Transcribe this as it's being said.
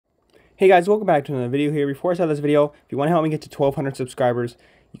Hey guys, welcome back to another video here. Before I start this video, if you want to help me get to 1,200 subscribers,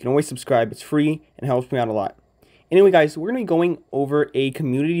 you can always subscribe. It's free and helps me out a lot. Anyway guys, we're going to be going over a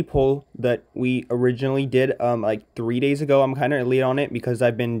community poll that we originally did like 3 days ago. I'm kind of late on it because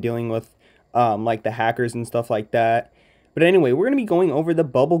I've been dealing with like the hackers and stuff like that. But anyway, we're going to be going over the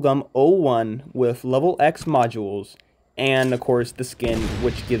Bubblegum 01 with level X modules and of course the skin,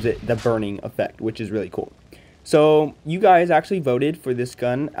 which gives it the burning effect, which is really cool. So you guys actually voted for this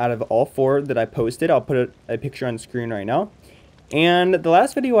gun out of all 4 that I posted. I'll put a picture on the screen right now. And the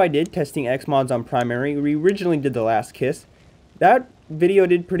last video I did testing Xmods on primary, we originally did the last kiss. That video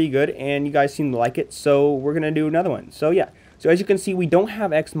did pretty good and you guys seemed to like it, so we're gonna do another one. So yeah, so as you can see, we don't have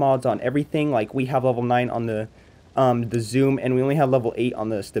Xmods on everything. Like we have level 9 on the zoom, and we only have level 8 on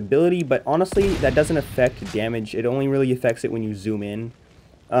the stability, but honestly that doesn't affect damage. It only really affects it when you zoom in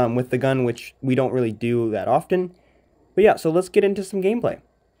with the gun, which we don't really do that often. But yeah, so let's get into some gameplay.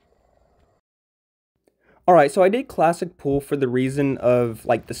 Alright, so I did classic pool for the reason of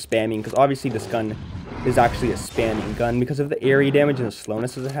like the spamming, because obviously this gun is actually a spamming gun because of the area damage and the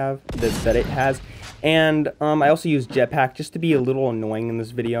slowness that it has. And I also used jetpack just to be a little annoying in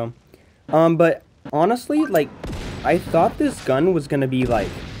this video. But honestly, like, I thought this gun was gonna be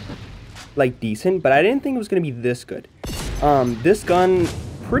like decent, but I didn't think it was gonna be this good. This gun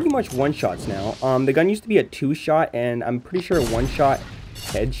pretty much one-shots now. The gun used to be a 2-shot, and I'm pretty sure a 1-shot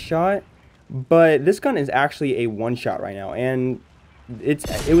headshot, but this gun is actually a 1-shot right now, and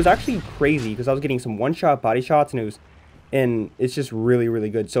it was actually crazy because I was getting some 1-shot body shots, and it's just really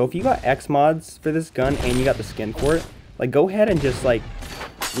good. So if you got Xmods for this gun and you got the skin for it, like, go ahead and just, like,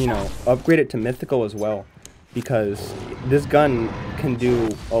 you know, upgrade it to Mythical as well, because this gun can do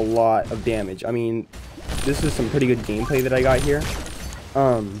a lot of damage. I mean, this is some pretty good gameplay that I got here.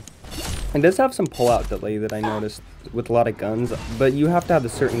 It does have some pullout delay that I noticed with a lot of guns, but you have to have the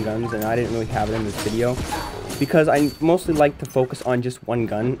certain guns, and I didn't really have it in this video because I mostly like to focus on just one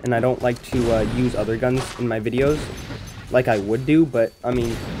gun, and I don't like to use other guns in my videos like I would do. But I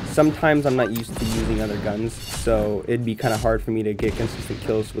mean, sometimes I'm not used to using other guns, so it'd be kind of hard for me to get consistent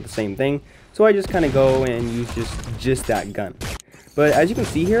kills with the same thing, so I just kind of go and use just that gun. But as you can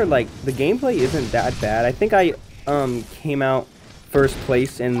see here, like, the gameplay isn't that bad. I think I came out first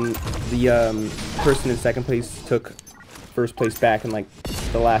place, and the person in second place took first place back in like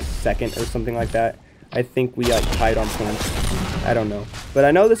the last second or something like that. I think we got tied on points. I don't know, but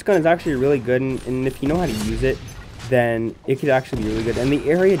I know this gun is actually really good, and if you know how to use it, then it could actually be really good. And the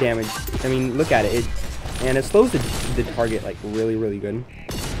area damage, I mean, look at it, and it slows the target like really good.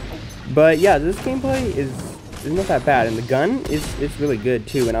 But yeah, this gameplay is not that bad, and the gun is really good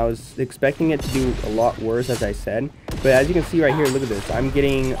too, and I was expecting it to do a lot worse, as I said. But as you can see right here, look at this.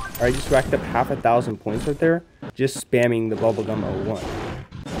 I just racked up half 1,000 points right there, just spamming the Bubblegum 01.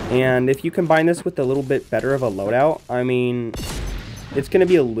 And if you combine this with a little bit better of a loadout, I mean, it's going to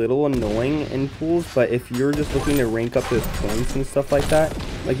be a little annoying in pools, but if you're just looking to rank up those points and stuff like that,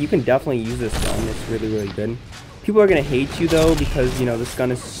 like, you can definitely use this gun. It's really good. People are going to hate you though, because, you know, this gun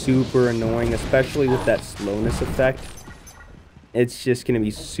is super annoying, especially with that slowness effect. It's just going to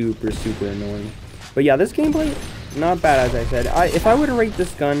be super annoying. But yeah, this gameplay, not bad, as I said. If I were to rate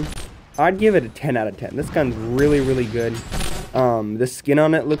this gun, I'd give it a 10 out of 10. This gun's really good. The skin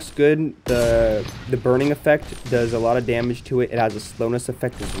on it looks good. The burning effect does a lot of damage to it. It has a slowness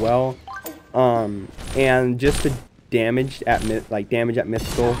effect as well. And just the damage at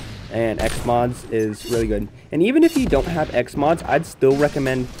Mythical and Xmods is really good. And even if you don't have Xmods, I'd still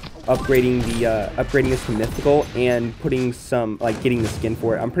recommend upgrading this to Mythical and putting some, like, getting the skin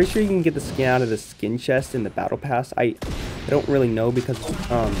for it. I'm pretty sure you can get the skin out of the skin chest in the battle pass. I don't really know because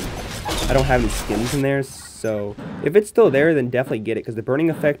I don't have any skins in there, so if it's still there, then definitely get it, because the burning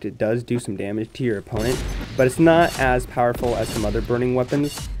effect, it does do some damage to your opponent, but it's not as powerful as some other burning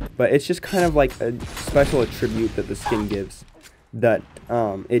weapons. But it's just kind of like a special attribute that the skin gives that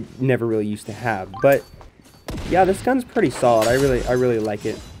it never really used to have. But yeah, this gun's pretty solid. I really like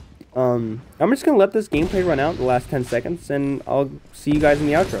it. I'm just gonna let this gameplay run out the last 10 seconds, and I'll see you guys in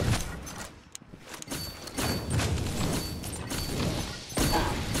the outro.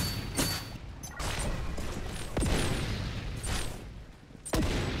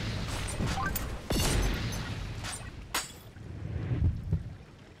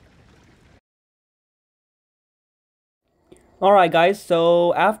 Alright guys,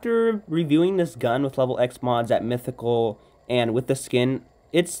 so after reviewing this gun with level X mods at Mythical and with the skin,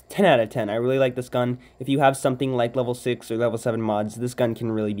 it's 10 out of 10. I really like this gun. If you have something like level 6 or level 7 mods, this gun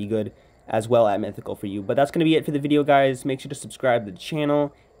can really be good as well at Mythical for you. But that's going to be it for the video, guys. Make sure to subscribe to the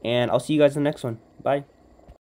channel, and I'll see you guys in the next one. Bye.